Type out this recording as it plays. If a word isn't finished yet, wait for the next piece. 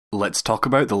Let's talk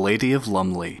about the Lady of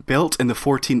Lumley. Built in the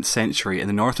 14th century in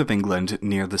the north of England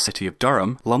near the city of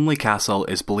Durham, Lumley Castle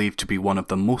is believed to be one of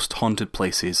the most haunted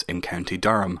places in County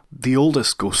Durham. The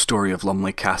oldest ghost story of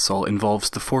Lumley Castle involves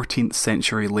the 14th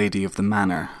century lady of the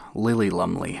manor, Lily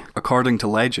Lumley. According to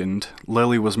legend,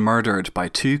 Lily was murdered by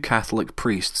two Catholic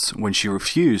priests when she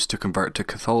refused to convert to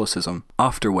Catholicism,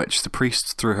 after which the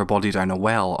priests threw her body down a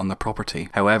well on the property.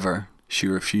 However, she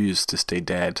refused to stay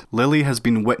dead. Lily has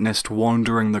been witnessed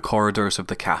wandering the corridors of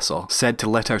the castle, said to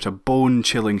let out a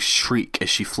bone-chilling shriek as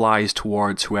she flies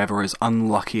towards whoever is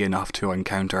unlucky enough to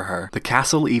encounter her. The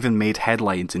castle even made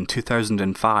headlines in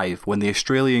 2005 when the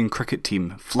Australian cricket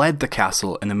team fled the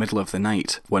castle in the middle of the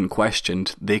night. When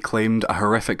questioned, they claimed a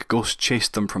horrific ghost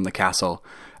chased them from the castle,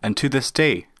 and to this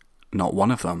day, not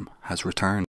one of them has returned.